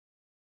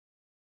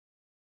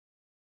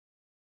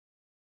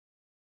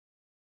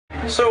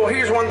So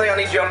here's one thing I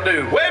need y'all to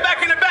do. Way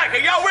back in the back. Are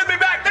y'all with me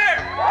back there?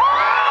 All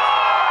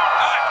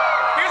right.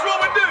 Here's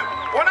what we do.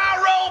 When I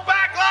roll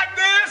back like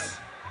this,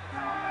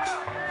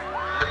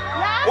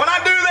 when I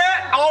do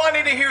that, all I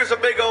need to hear is a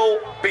big old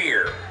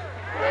beer.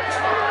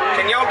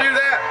 Can y'all do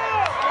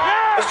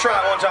that? Let's try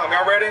it one time.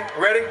 Y'all ready?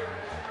 Ready?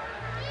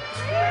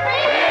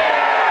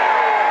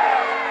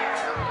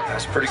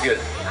 That's pretty good.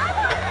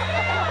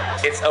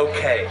 It's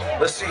okay.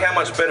 Let's see how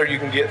much better you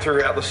can get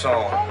throughout the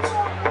song.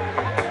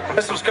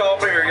 This was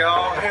called beer,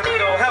 y'all. Here we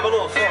go. Have a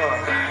little fun.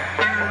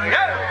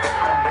 Yeah.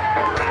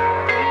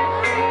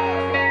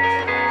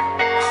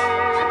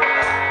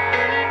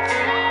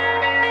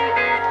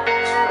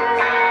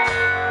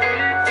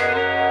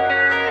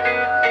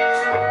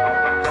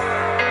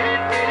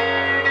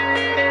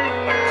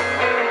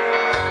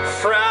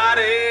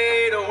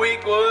 Friday, the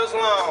week was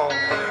long.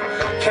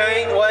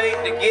 Can't wait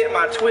to get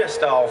my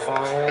twist off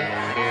on.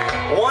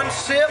 One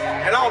sip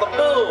and all the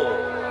bull,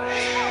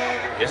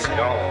 it's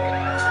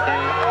gone.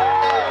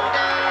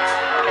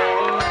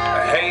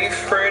 Hey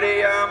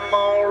Freddie, I'm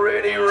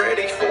already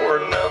ready for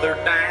another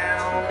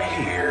down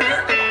here.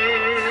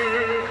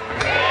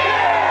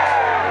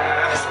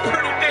 That's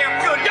pretty damn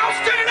good. Y'all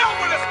stand up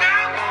with us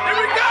now. Here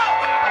we go.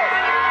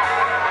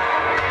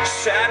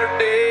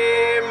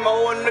 Saturday,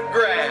 mowing the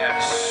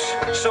grass.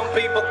 Some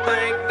people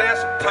think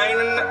that's a pain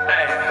in the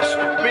ass.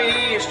 For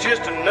me, it's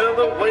just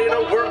another way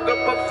to work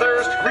up a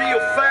thirst real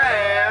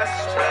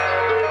fast.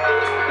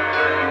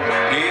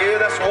 Yeah,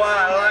 that's why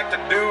I like to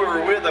do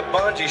her with a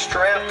bungee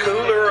strap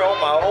cooler on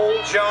my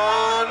old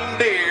John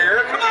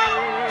Deere. Come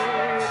on!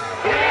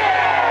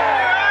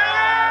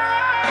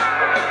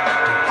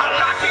 I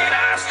like it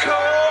ice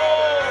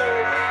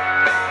cold.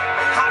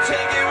 I'll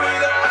take it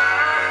with a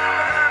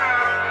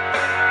lime.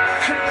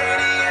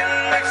 Canadian,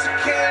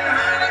 Mexican,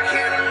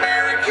 Heineken,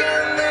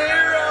 American,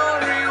 they're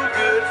all real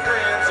good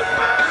friends of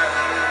mine.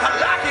 I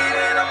like it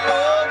in a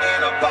mug,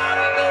 in a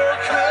bottle or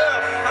a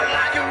cup. I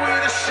like it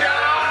with a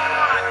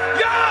shot.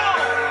 Yo!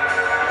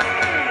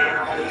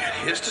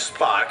 Here's the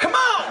spot. Come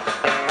on!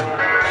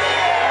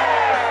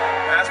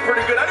 That's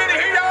pretty good. I need to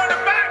hear y'all in the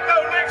back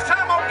though next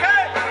time,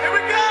 okay? Here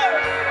we go!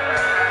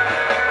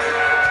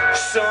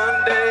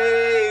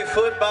 Sunday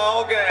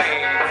football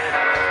game.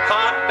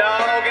 Hot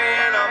dog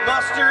and a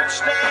mustard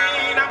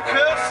stain. I'm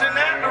cussing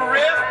at the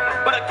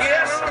ref, but I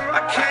guess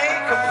I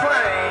can't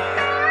complain.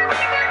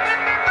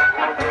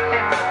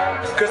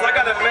 Cause I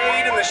got it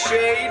made in the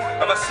shade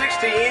of a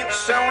 60-inch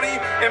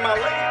Sony in my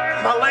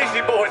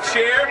lazy boy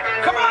chair.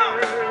 Come on!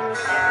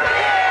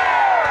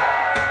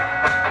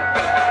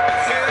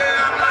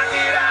 Yeah, I like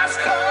it ice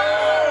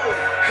cold.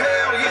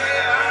 Hell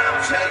yeah, I'll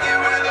take it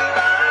with a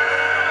lime.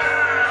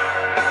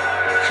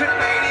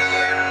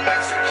 Canadian,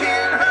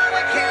 Mexican,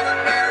 Heineken,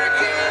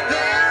 American,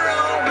 they're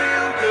all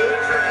real good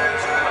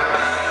friends of mine.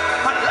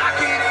 I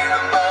like it in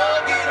a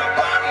mug, in a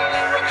bottle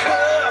or a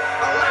cup.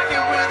 I like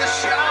it with a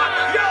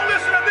shot. Y'all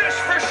listen to this,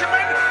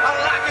 fisherman. I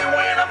like it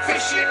when I'm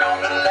fishing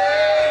on the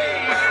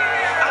lake.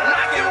 I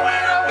like it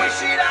when I wish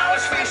it I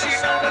was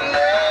fishing on the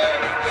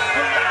lake.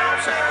 But I'll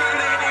take it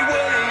any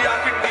way I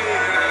can get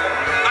it.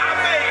 I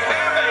may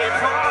have a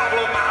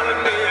problem, I'll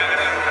admit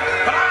it.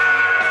 But I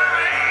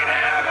ain't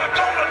ever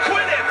gonna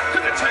quit it,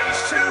 cause it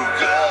tastes too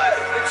good.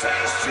 It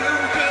tastes too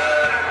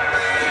good.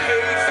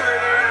 Hey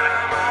Freddie,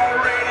 I'm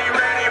already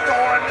ready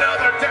for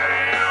another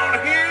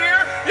down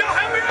here. Y'all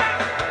help me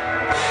out.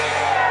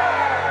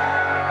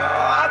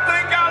 I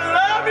think I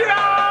love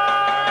y'all.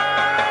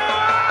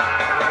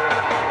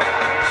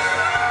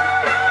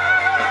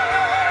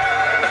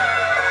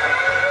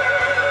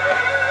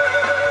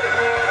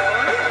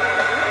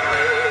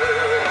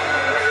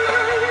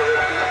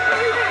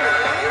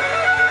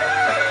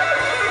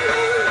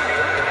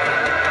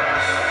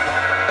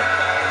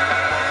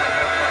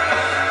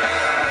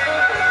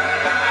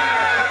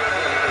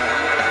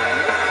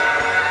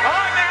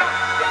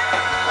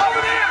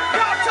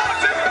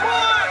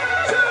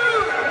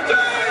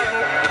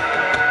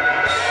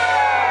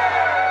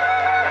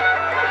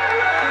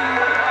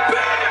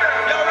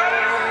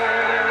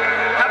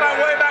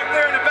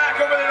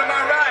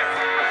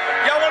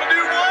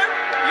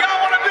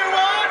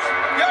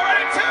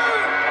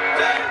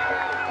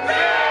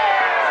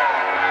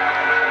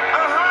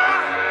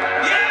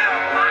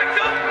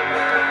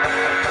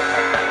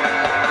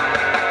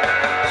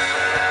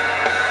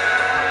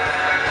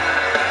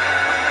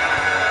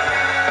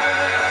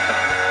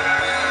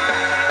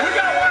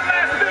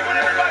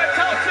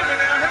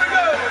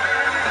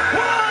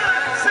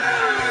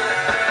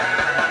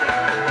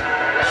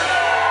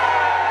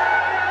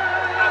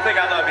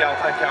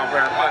 Thank y'all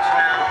very much,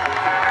 man.